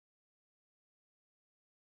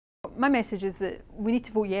My message is that we need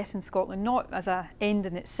to vote yes in Scotland, not as an end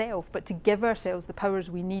in itself, but to give ourselves the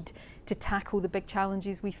powers we need to tackle the big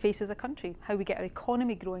challenges we face as a country. How we get our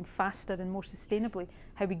economy growing faster and more sustainably,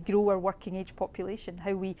 how we grow our working age population,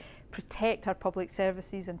 how we protect our public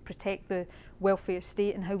services and protect the welfare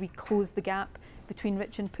state, and how we close the gap between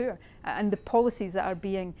rich and poor. And the policies that are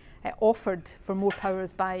being offered for more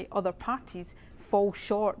powers by other parties fall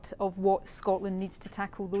short of what Scotland needs to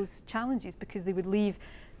tackle those challenges, because they would leave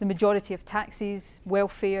the majority of taxes,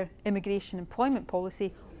 welfare, immigration, employment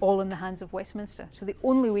policy all in the hands of Westminster. So the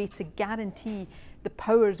only way to guarantee the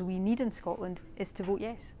powers we need in Scotland is to vote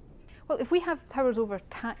yes. Well, if we have powers over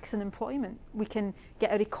tax and employment, we can get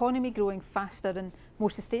our economy growing faster and more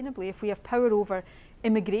sustainably. If we have power over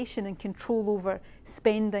immigration and control over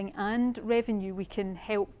spending and revenue, we can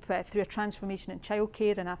help through a transformation in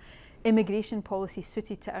childcare and a immigration policy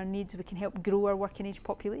suited to our needs. We can help grow our working age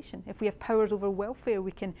population. If we have powers over welfare,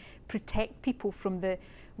 we can protect people from the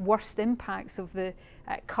worst impacts of the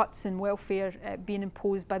cuts in welfare being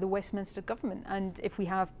imposed by the Westminster government. And if we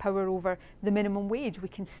have power over the minimum wage, we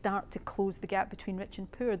can start to close the gap between rich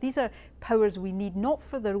and poor. These are powers we need not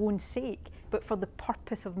for their own sake, but for the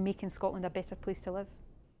purpose of making Scotland a better place to live.